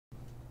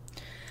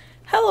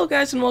Hello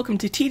guys and welcome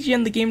to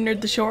TGN the Game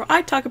Nerd, the show where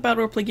I talk about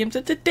roleplay games,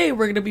 and today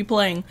we're going to be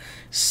playing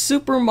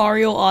Super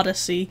Mario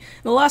Odyssey.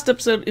 In the last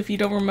episode, if you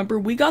don't remember,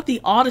 we got the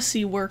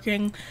Odyssey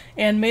working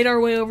and made our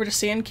way over to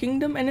Sand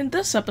Kingdom, and in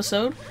this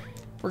episode,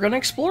 we're going to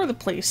explore the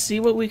place, see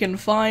what we can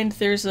find.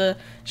 There's a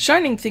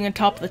shining thing on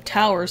top of the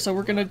tower, so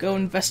we're going to go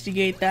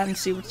investigate that and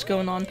see what's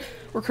going on.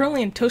 We're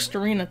currently in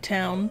Tostarena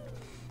town.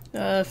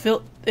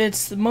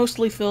 It's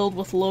mostly filled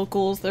with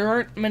locals. There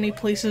aren't many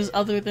places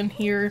other than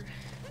here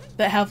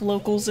that have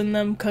locals in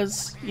them,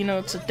 because, you know,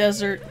 it's a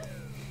desert.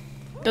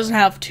 Doesn't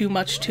have too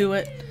much to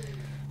it.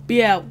 But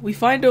yeah, we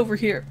find over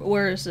here,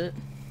 where is it?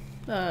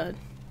 Oh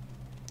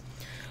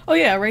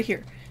yeah, right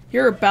here.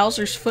 Here are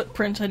Bowser's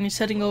footprints, and he's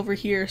heading over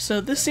here, so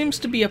this seems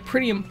to be a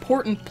pretty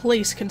important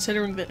place,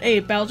 considering that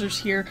A, Bowser's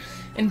here,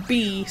 and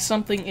B,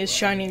 something is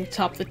shining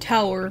atop the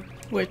tower,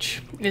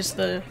 which is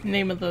the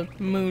name of the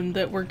moon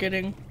that we're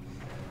getting.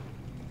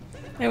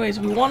 Anyways,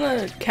 we want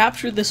to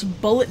capture this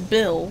bullet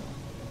bill,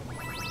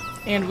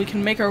 and we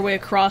can make our way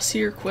across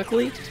here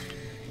quickly.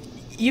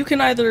 You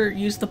can either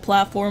use the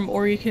platform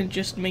or you can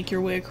just make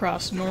your way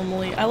across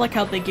normally. I like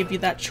how they give you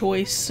that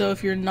choice, so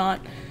if you're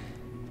not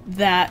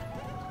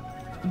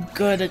that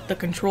good at the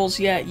controls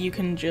yet, you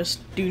can just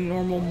do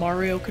normal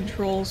Mario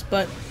controls,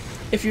 but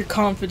if you're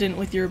confident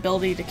with your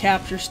ability to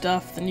capture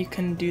stuff, then you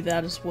can do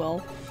that as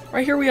well.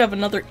 Right here we have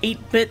another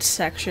 8-bit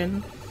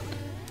section,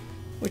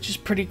 which is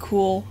pretty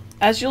cool.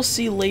 As you'll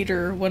see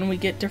later when we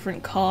get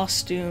different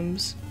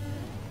costumes,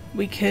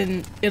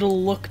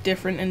 it'll look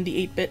different in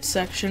the 8-bit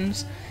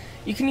sections.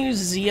 You can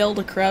use ZL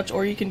to crouch,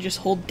 or you can just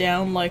hold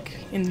down like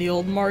in the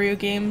old Mario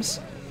games.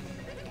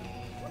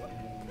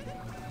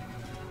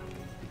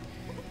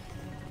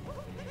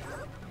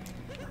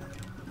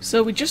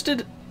 So we just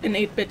did an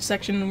 8-bit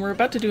section, and we're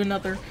about to do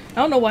another. I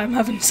don't know why I'm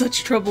having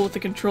such trouble with the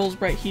controls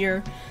right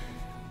here.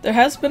 There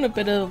has been a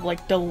bit of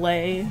like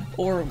delay,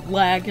 or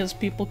lag as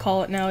people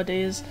call it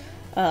nowadays,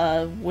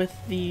 with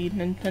the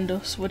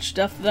Nintendo Switch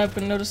stuff that I've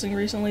been noticing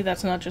recently.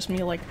 That's not just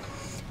me, like,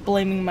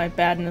 blaming my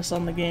badness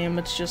on the game,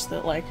 it's just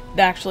that, like, it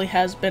actually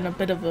has been a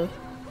bit of a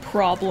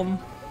problem.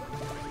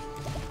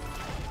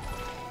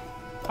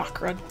 Ah,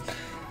 crud.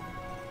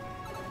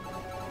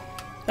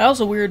 That was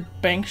a weird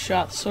bank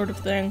shot sort of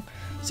thing.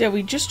 So yeah,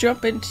 we just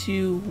jump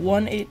into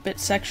one 8-bit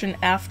section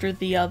after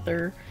the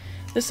other.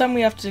 This time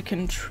we have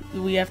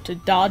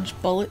to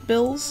dodge bullet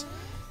bills.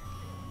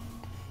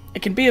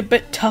 It can be a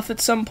bit tough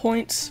at some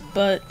points,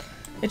 but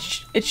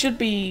it should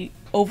be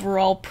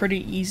overall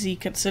pretty easy,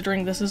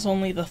 considering this is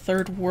only the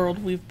third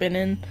world we've been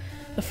in.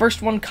 The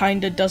first one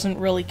kinda doesn't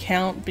really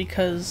count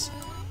because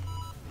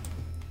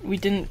we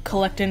didn't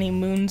collect any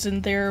moons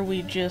in there,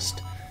 we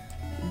just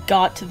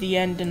got to the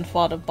end and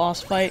fought a boss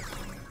fight.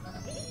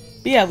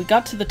 But yeah, we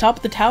got to the top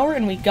of the tower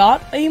and we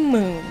got a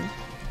moon.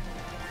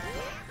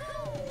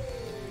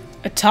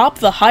 Atop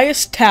the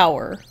highest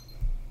tower.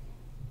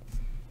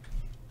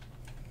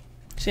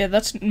 So yeah,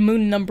 that's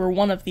moon number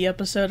 1 of the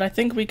episode. I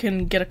think we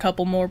can get a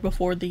couple more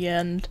before the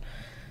end.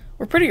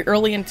 We're pretty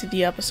early into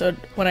the episode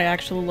when I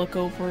actually look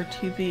over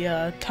to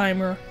the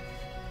timer.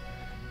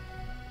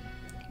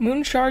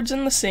 Moon shards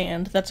in the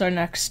sand. That's our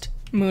next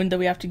moon that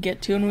we have to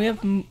get to, and we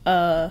have,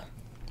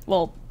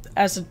 well,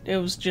 as it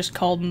was just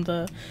called in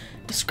the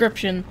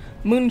description,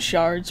 moon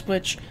shards,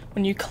 which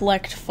when you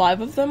collect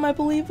 5 of them, I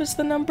believe is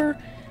the number,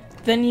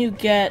 then you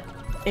get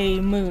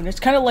a moon. It's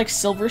kind of like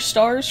silver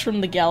stars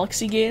from the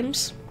Galaxy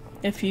games,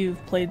 if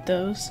you've played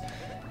those.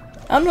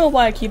 I don't know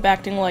why I keep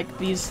acting like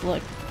these,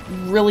 like,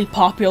 really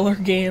popular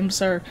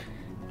games are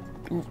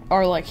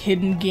like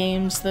hidden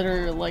games that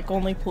are like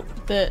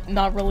that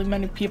not really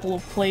many people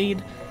have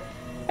played.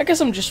 I guess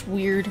I'm just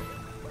weird.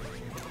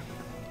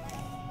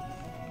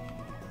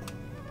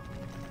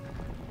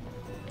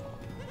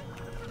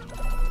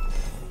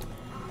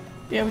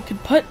 Yeah, we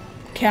could put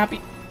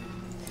Cappy.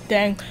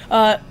 Dang.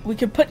 We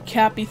could put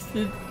Cappy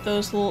through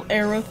those little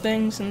arrow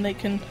things, and they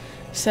can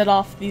set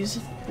off these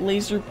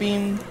laser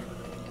beam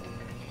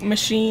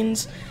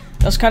machines.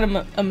 That was kind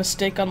of a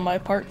mistake on my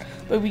part,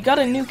 but we got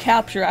a new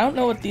capture. I don't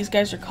know what these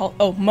guys are called.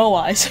 Oh,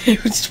 Moais.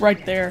 It's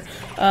right there.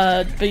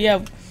 But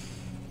yeah,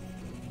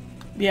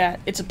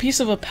 it's a piece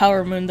of a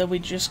power moon that we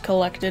just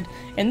collected,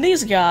 and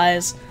these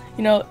guys,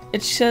 you know,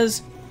 it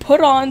says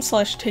put on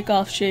 / take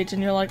off shades,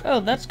 and you're like,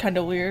 oh, that's kind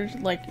of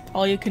weird. Like,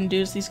 all you can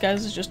do is these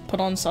guys is just put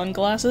on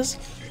sunglasses,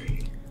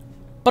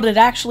 but it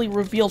actually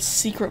reveals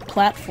secret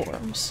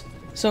platforms.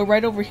 So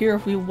right over here,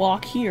 if we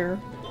walk here,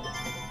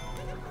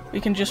 we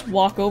can just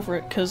walk over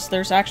it, because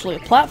there's actually a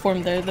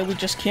platform there that we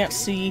just can't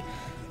see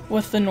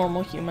with the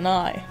normal human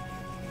eye.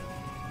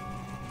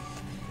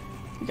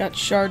 We got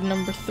shard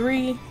number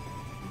 3.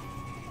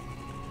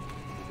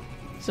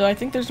 So I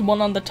think there's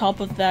one on the top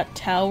of that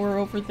tower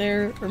over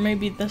there, or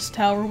maybe this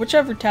tower,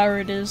 whichever tower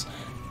it is.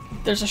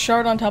 There's a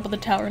shard on top of the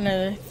tower, and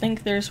I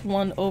think there's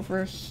one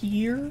over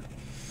here,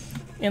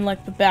 in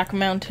like the back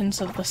mountains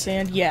of the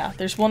sand. Yeah,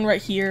 there's one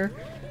right here.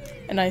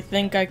 And I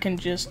think I can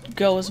just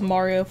go as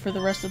Mario for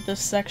the rest of this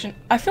section.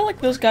 I feel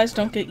like those guys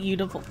don't get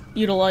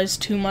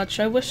utilized too much.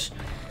 I wish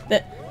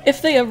that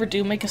if they ever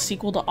do make a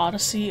sequel to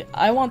Odyssey,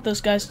 I want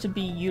those guys to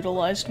be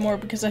utilized more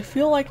because I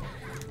feel like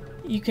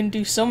you can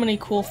do so many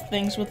cool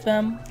things with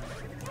them.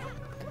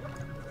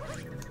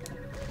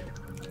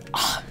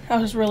 I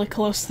was really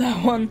close to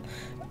that one.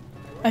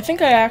 I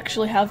think I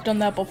actually have done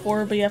that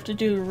before, but you have to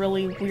do a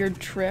really weird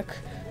trick.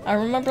 I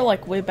remember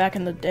like way back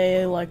in the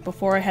day, like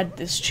before I had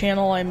this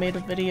channel, I made a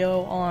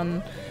video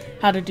on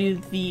how to do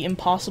the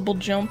impossible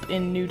jump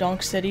in New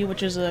Donk City,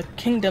 which is a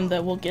kingdom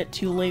that we'll get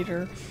to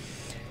later.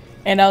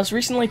 And I was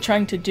recently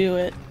trying to do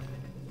it,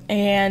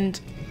 and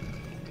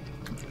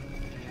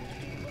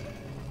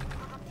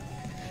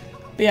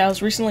I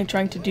was recently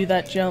trying to do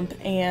that jump,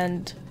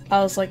 and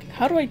I was like,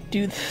 how do I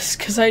do this?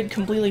 Because I had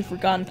completely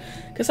forgotten.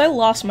 Because I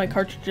lost my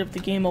cartridge of the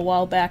game a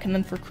while back, and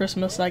then for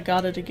Christmas I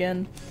got it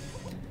again.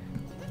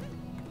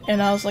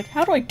 And I was like,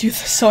 how do I do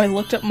this? So I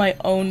looked up my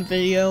own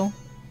video,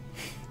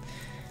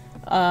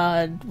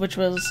 which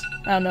was,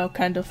 I don't know,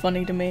 kind of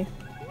funny to me.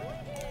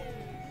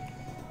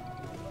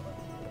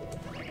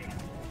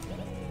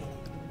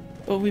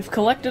 But we've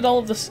collected all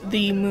of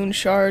the moon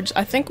shards.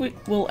 I think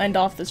we'll end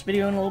off this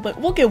video in a little bit.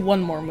 We'll get one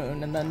more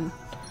moon, and then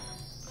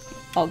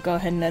I'll go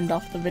ahead and end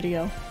off the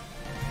video.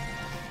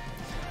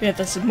 Yeah,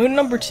 this is moon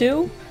number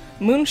 2,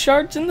 moon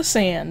shards in the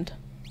sand.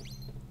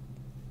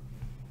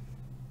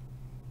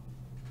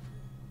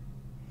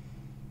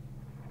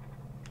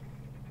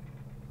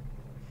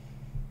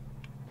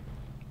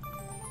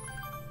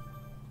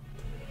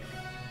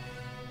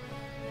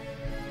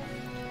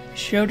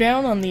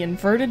 Showdown on the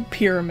inverted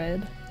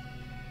pyramid.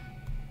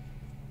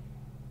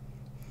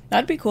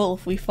 That'd be cool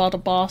if we fought a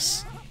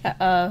boss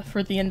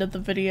for the end of the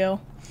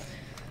video.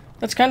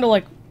 That's kind of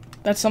like,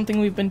 that's something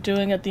we've been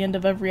doing at the end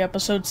of every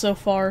episode so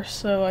far,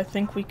 so I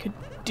think we could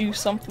do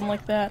something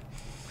like that.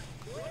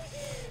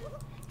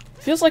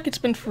 Feels like it's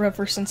been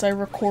forever since I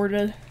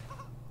recorded.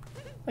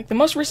 Like, the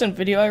most recent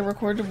video I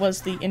recorded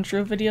was the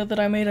intro video that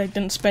I made. I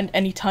didn't spend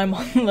any time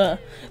on the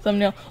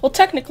thumbnail. Well,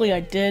 technically I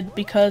did,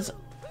 because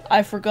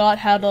I forgot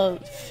how to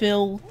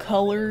fill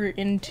color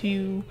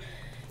into...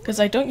 Because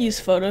I don't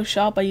use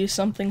Photoshop, I use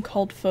something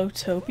called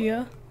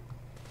Photopia.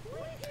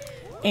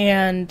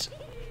 And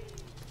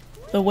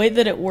the way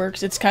that it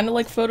works, it's kind of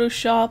like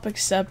Photoshop,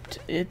 except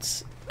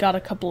it's got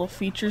a couple of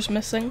features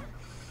missing.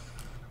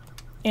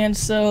 And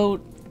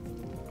so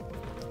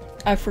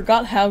I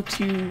forgot how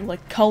to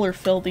like color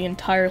fill the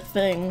entire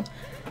thing.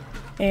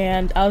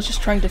 And I was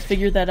just trying to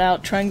figure that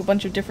out, trying a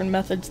bunch of different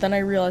methods. Then I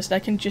realized I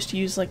can just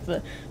use like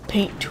the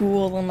paint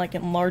tool and like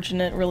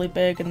enlarging it really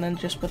big, and then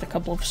just with a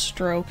couple of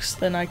strokes,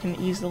 then I can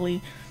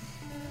easily,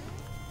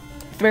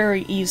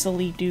 very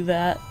easily do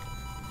that.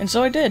 And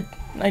so I did.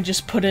 I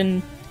just put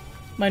in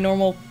my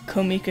normal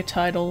Komika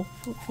title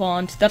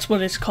font. That's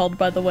what it's called,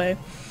 by the way.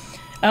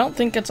 I don't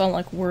think it's on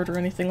like Word or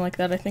anything like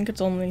that. I think it's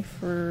only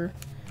for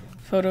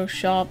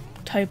Photoshop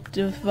type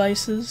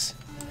devices.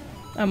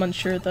 I'm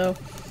unsure though.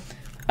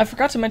 I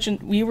forgot to mention,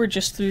 we were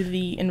just through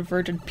the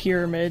inverted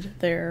pyramid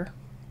there.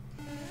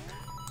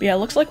 But yeah, it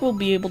looks like we'll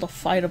be able to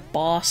fight a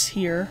boss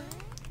here,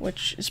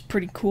 which is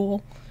pretty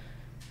cool.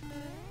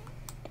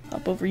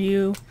 Up over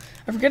you.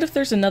 I forget if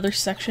there's another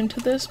section to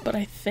this, but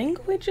I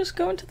think we just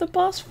go into the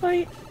boss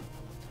fight.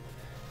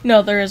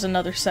 No, there is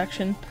another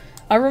section.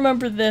 I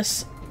remember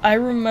this. I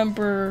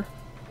remember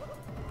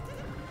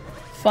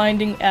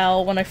finding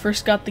out when I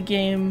first got the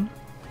game,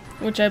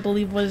 which I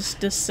believe was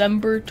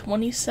December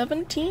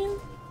 2017?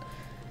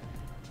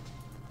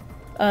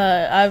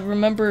 I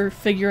remember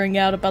figuring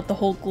out about the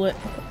whole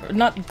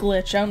not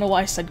glitch, I don't know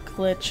why I said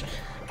glitch,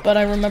 but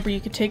I remember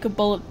you could take a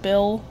bullet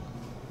bill,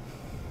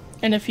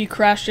 and if you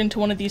crashed into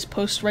one of these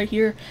posts right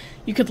here,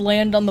 you could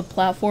land on the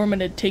platform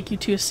and it'd take you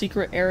to a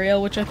secret area,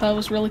 which I thought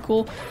was really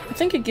cool. I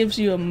think it gives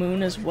you a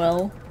moon as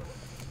well,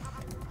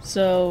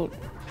 so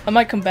I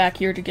might come back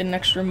here to get an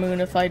extra moon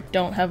if I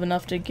don't have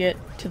enough to get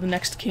to the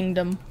next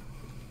kingdom.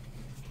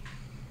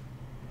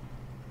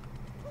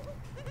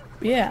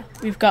 Yeah,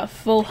 we've got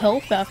full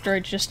health after I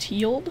just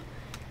healed,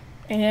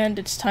 and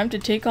it's time to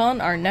take on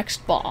our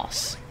next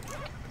boss.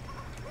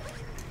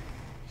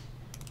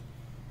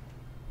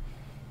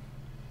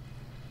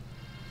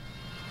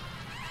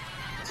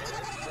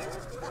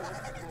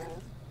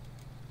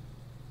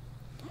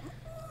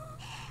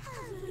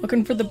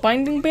 Looking for the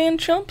binding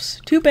band,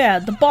 chumps? Too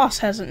bad, the boss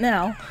has it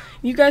now.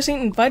 You guys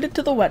ain't invited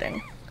to the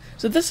wedding.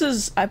 So this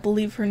is, I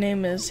believe her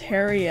name is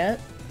Harrietta?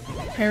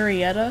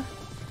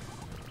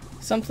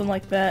 Something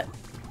like that.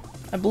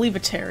 I believe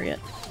it's Harriet.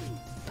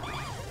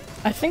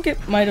 I think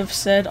it might have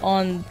said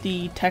on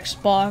the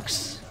text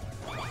box,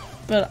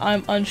 but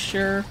I'm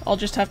unsure. I'll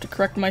just have to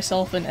correct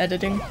myself in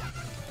editing.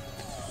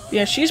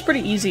 Yeah, she's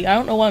pretty easy. I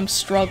don't know why I'm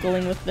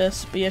struggling with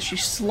this, but yeah, she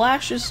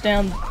slashes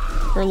down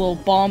her little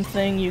bomb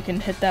thing. You can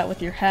hit that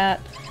with your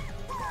hat.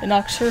 It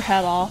knocks her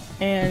hat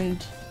off,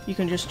 and you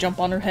can just jump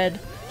on her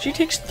head. She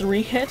takes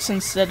 3 hits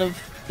instead of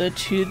the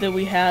 2 that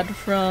we had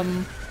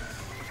from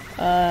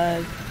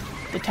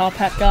the top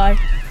hat guy.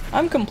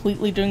 I'm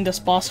completely doing this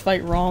boss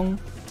fight wrong.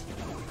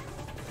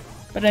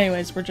 But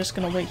anyways, we're just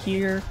gonna wait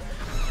here.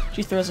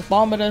 She throws a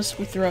bomb at us,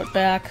 we throw it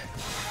back.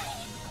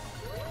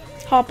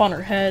 Hop on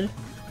her head.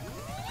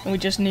 And we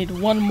just need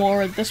one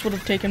more. This would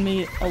have taken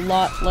me a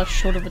lot less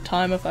short of a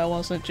time if I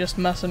wasn't just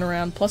messing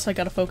around. Plus I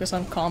gotta focus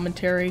on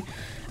commentary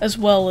as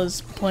well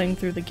as playing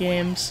through the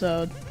game,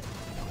 so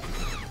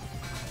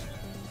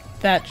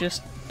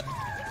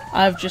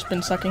I've just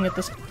been sucking at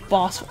this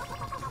boss.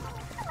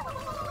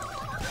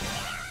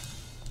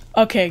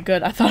 Okay,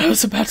 good. I thought I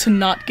was about to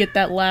not get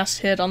that last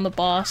hit on the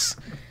boss,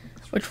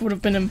 which would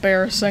have been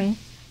embarrassing.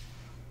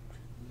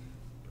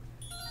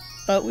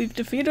 But we've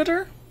defeated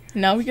her.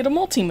 Now we get a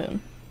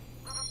multi-moon.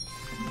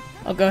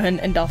 I'll go ahead and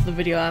end off the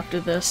video after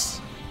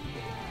this.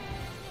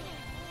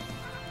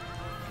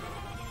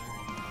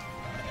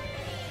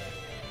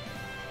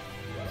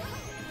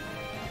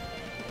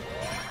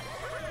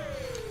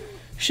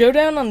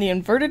 Showdown on the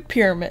inverted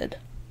pyramid.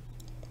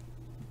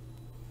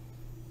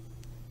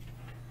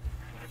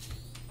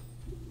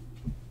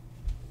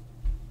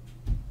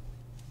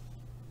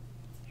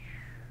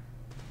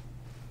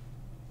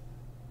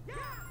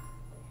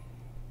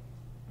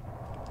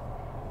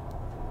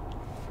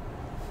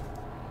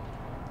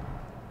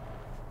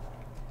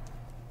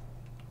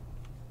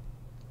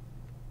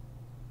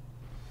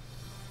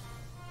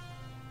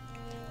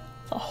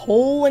 A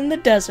hole in the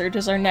desert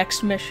is our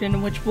next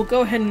mission, which we'll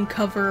go ahead and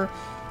cover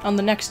on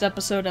the next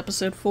episode,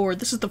 episode 4.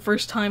 This is the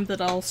first time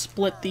that I'll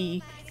split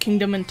the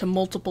kingdom into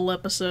multiple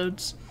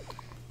episodes.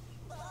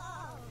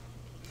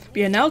 But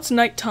yeah, now it's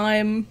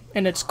nighttime,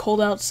 and it's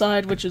cold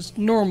outside, which is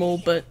normal,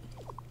 but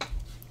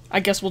I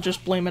guess we'll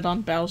just blame it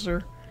on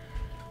Bowser.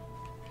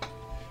 But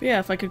yeah,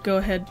 if I could go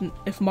ahead and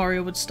if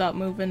Mario would stop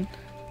moving.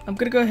 I'm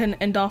gonna go ahead and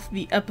end off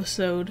the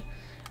episode.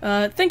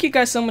 Thank you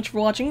guys so much for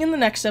watching. In the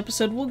next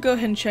episode, we'll go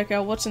ahead and check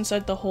out what's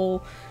inside the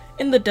hole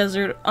in the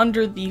desert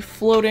under the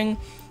floating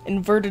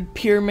inverted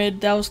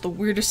pyramid. That was the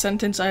weirdest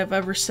sentence I have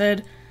ever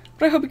said.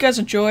 But I hope you guys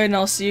enjoyed, and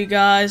I'll see you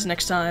guys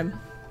next time.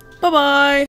 Bye-bye!